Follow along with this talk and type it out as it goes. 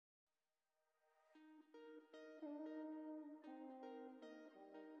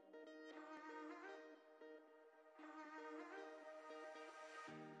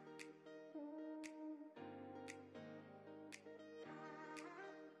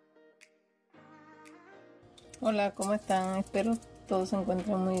Hola, ¿cómo están? Espero todos se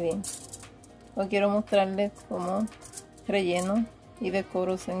encuentren muy bien. Hoy quiero mostrarles cómo relleno y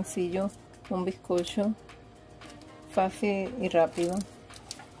decoro sencillo un bizcocho fácil y rápido.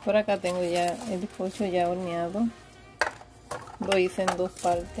 Por acá tengo ya el bizcocho ya horneado. Lo hice en dos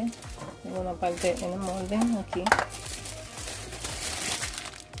partes. Tengo una parte en el molde aquí,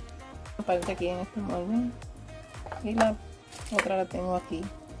 una parte aquí en este molde y la otra la tengo aquí.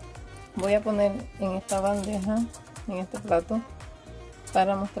 Voy a poner en esta bandeja, en este plato,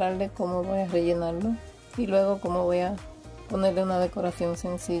 para mostrarles cómo voy a rellenarlo y luego cómo voy a ponerle una decoración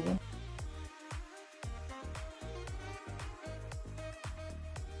sencilla.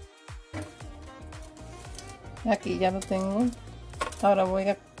 Aquí ya lo tengo. Ahora voy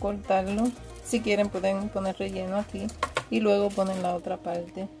a cortarlo. Si quieren pueden poner relleno aquí y luego ponen la otra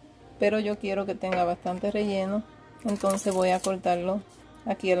parte, pero yo quiero que tenga bastante relleno, entonces voy a cortarlo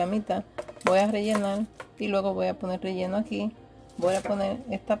aquí a la mitad. Voy a rellenar y luego voy a poner relleno aquí. Voy a poner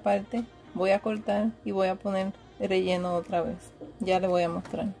esta parte, voy a cortar y voy a poner relleno otra vez. Ya les voy a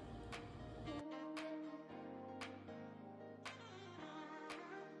mostrar.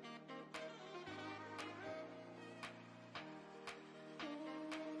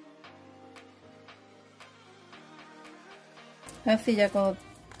 Así ya cuando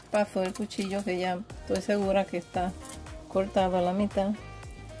paso el cuchillo, que ya estoy segura que está cortado a la mitad,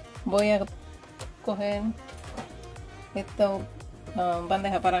 voy a coger esta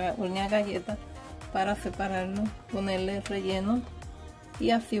bandeja para hornear galletas, para separarlo, ponerle el relleno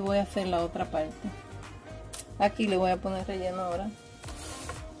y así voy a hacer la otra parte. Aquí le voy a poner relleno ahora.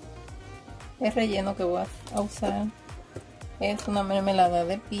 El relleno que voy a usar es una mermelada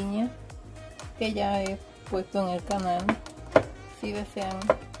de piña que ya he puesto en el canal. Si desean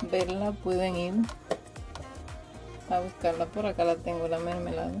verla pueden ir a buscarla. Por acá la tengo, la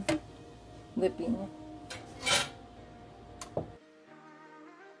mermelada de piña.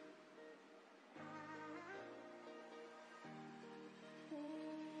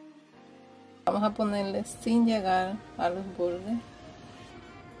 Vamos a ponerle sin llegar a los bordes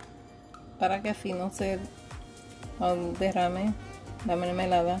para que así no se derrame la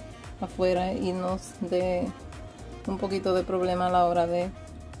mermelada afuera y nos dé un poquito de problema a la hora de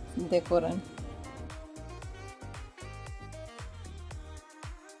decorar.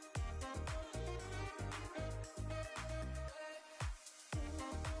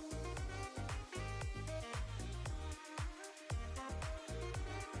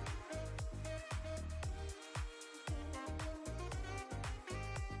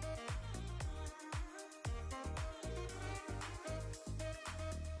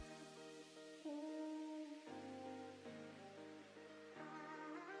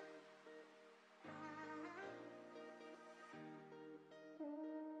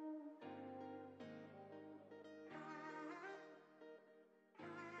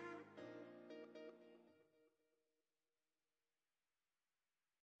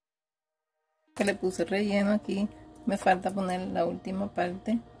 Que le puse relleno aquí, me falta poner la última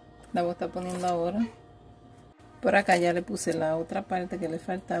parte, la voy a estar poniendo ahora. Por acá ya le puse la otra parte que le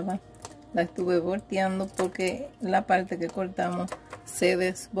faltaba, la estuve volteando porque la parte que cortamos se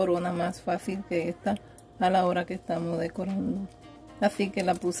desborona más fácil que esta a la hora que estamos decorando, así que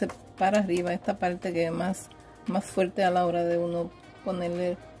la puse para arriba, esta parte que es más fuerte a la hora de uno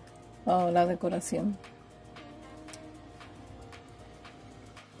ponerle la decoración.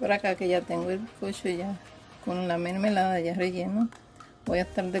 Por acá que ya tengo el bizcocho ya con la mermelada ya relleno, voy a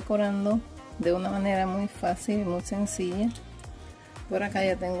estar decorando de una manera muy fácil y muy sencilla. Por acá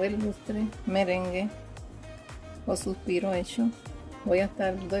ya tengo el lustre, merengue o suspiro hecho. Voy a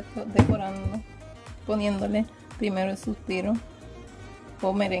estar decorando, poniéndole primero el suspiro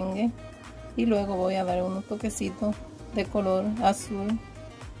o merengue y luego voy a dar unos toquecitos de color azul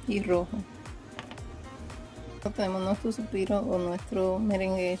y rojo. Tenemos nuestro suspiro o nuestro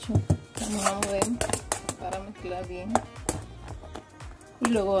merengue hecho. Vamos a mover para mezclar bien y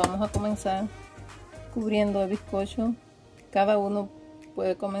luego vamos a comenzar cubriendo el bizcocho. Cada uno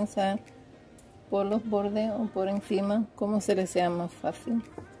puede comenzar por los bordes o por encima, como se les sea más fácil.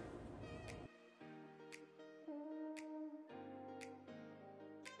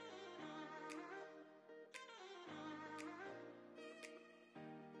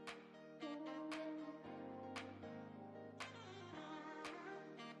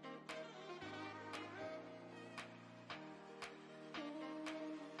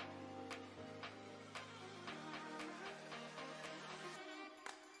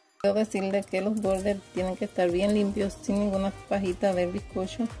 Quiero decirles que los bordes tienen que estar bien limpios, sin ninguna fajita del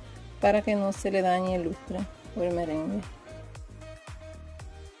bizcocho, para que no se le dañe el lustre o el merengue.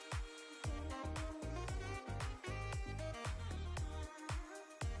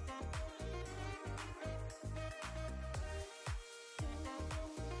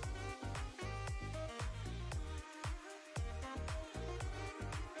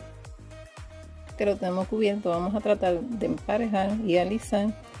 que lo tenemos cubierto, vamos a tratar de emparejar y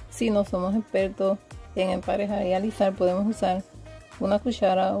alisar. Si no somos expertos en emparejar y alisar, podemos usar una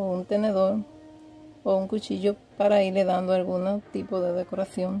cuchara o un tenedor o un cuchillo para irle dando algún tipo de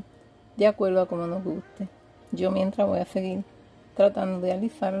decoración de acuerdo a como nos guste. Yo mientras voy a seguir tratando de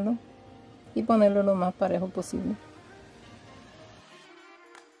alisarlo y ponerlo lo más parejo posible.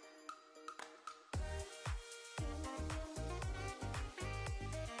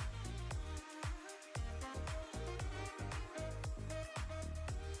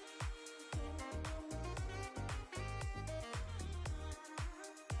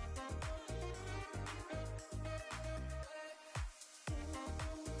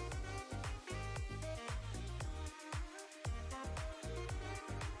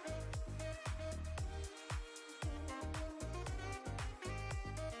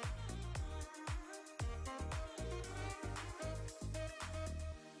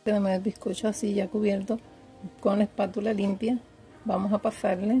 Tenemos el bizcocho así ya cubierto con la espátula limpia. Vamos a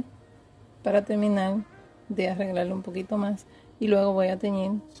pasarle para terminar de arreglarlo un poquito más, y luego voy a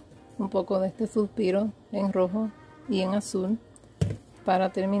teñir un poco de este suspiro en rojo y en azul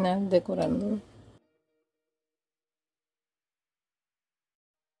para terminar decorándolo.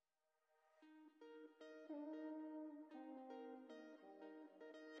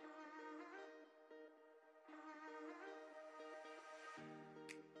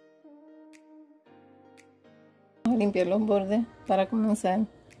 Vamos a limpiar los bordes para comenzar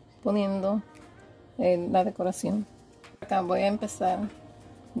poniendo la decoración. Acá voy a empezar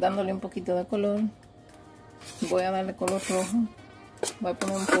dándole un poquito de color. Voy a darle color rojo. Voy a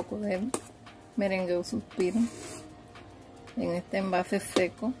poner un poco de merengue o suspiro en este envase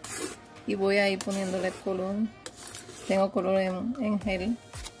seco y voy a ir poniéndole el color. Tengo color en gel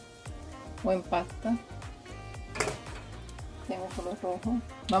o en pasta. Tengo color rojo.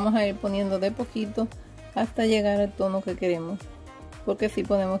 Vamos a ir poniendo de poquito hasta llegar al tono que queremos, porque si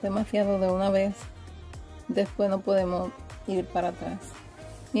ponemos demasiado de una vez, después no podemos ir para atrás.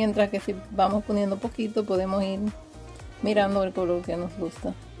 Mientras que si vamos poniendo poquito, podemos ir mirando el color que nos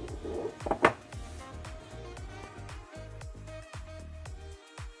gusta.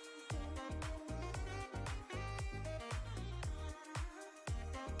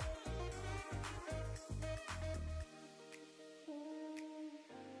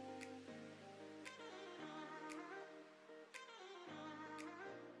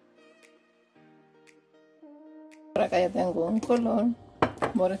 Por acá ya tengo un color.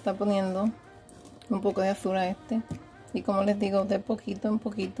 Voy a estar poniendo un poco de azul a este, y como les digo, de poquito en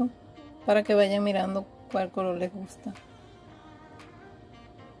poquito para que vayan mirando cuál color les gusta.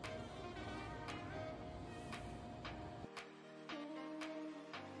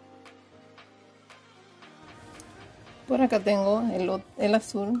 Por acá tengo el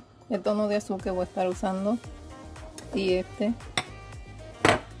azul, el tono de azul que voy a estar usando, y este.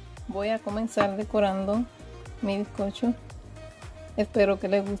 Voy a comenzar decorando mi bizcocho. Espero que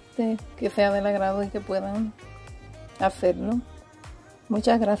les guste, que sea del agrado y que puedan hacerlo.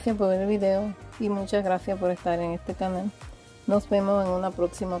 Muchas gracias por ver el video y muchas gracias por estar en este canal. Nos vemos en una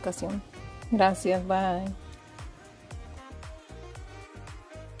próxima ocasión. Gracias, bye.